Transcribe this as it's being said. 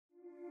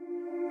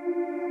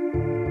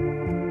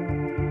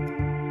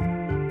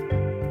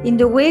In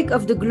the wake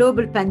of the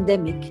global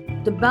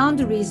pandemic, the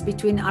boundaries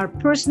between our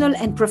personal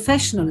and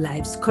professional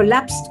lives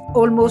collapsed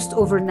almost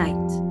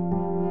overnight.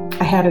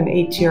 I had an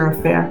 8-year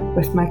affair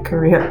with my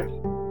career.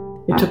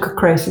 It took a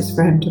crisis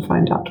for him to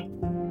find out.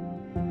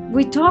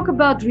 We talk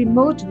about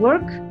remote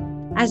work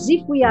as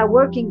if we are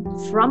working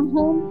from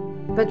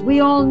home, but we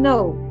all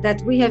know that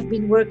we have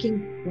been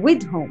working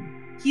with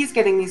home. He's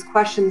getting these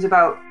questions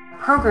about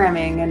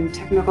programming and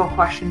technical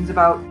questions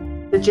about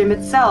the gym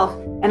itself,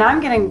 and I'm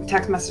getting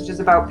text messages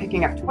about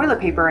picking up toilet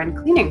paper and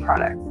cleaning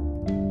products.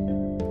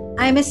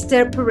 I'm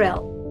Esther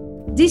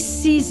Perel. This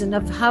season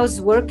of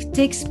Housework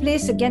takes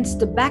place against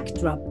the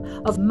backdrop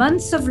of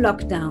months of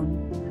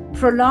lockdown,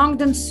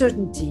 prolonged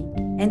uncertainty,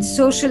 and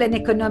social and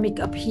economic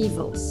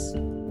upheavals.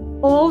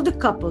 All the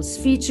couples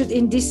featured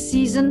in this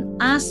season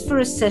asked for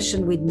a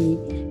session with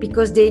me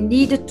because they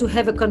needed to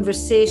have a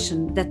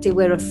conversation that they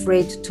were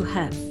afraid to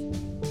have.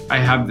 I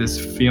have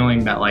this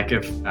feeling that like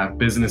if a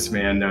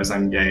businessman knows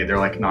I'm gay, they're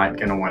like not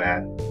gonna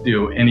wanna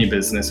do any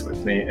business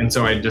with me. And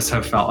so I just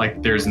have felt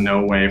like there's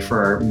no way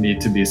for me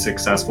to be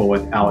successful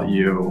without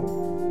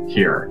you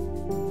here.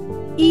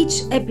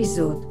 Each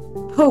episode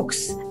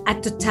pokes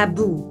at the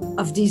taboo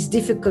of these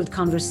difficult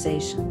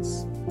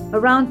conversations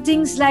around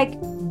things like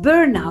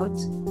burnout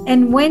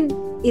and when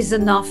is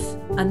enough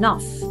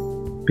enough.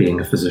 Being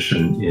a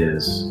physician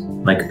is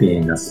like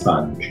being a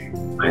sponge.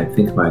 I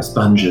think my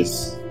sponge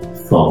is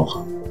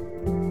full.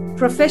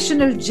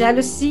 Professional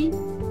jealousy,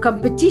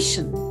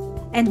 competition,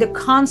 and the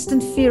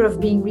constant fear of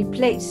being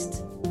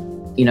replaced.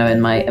 You know, in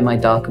my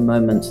darker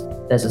moments,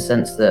 there's a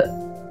sense that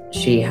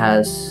she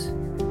has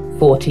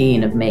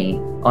 14 of me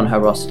on her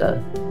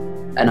roster,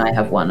 and I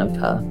have one of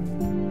her.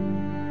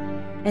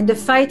 And the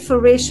fight for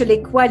racial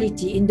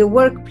equality in the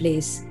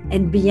workplace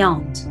and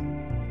beyond.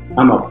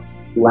 I'm a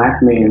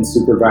Black man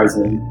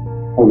supervising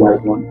a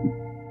white woman.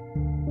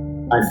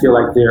 I feel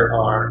like there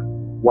are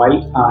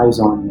white eyes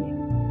on me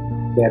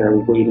that are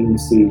waiting to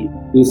see,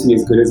 is he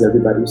as good as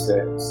everybody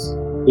says?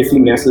 If he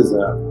messes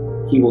up,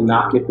 he will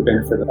not get the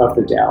benefit of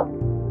the doubt.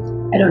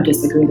 I don't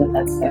disagree that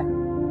that's fair.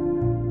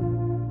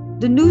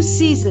 The new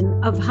season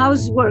of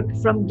Housework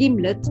from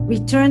Gimlet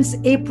returns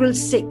April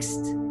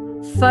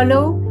 6th.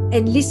 Follow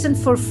and listen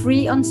for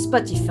free on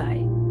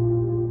Spotify.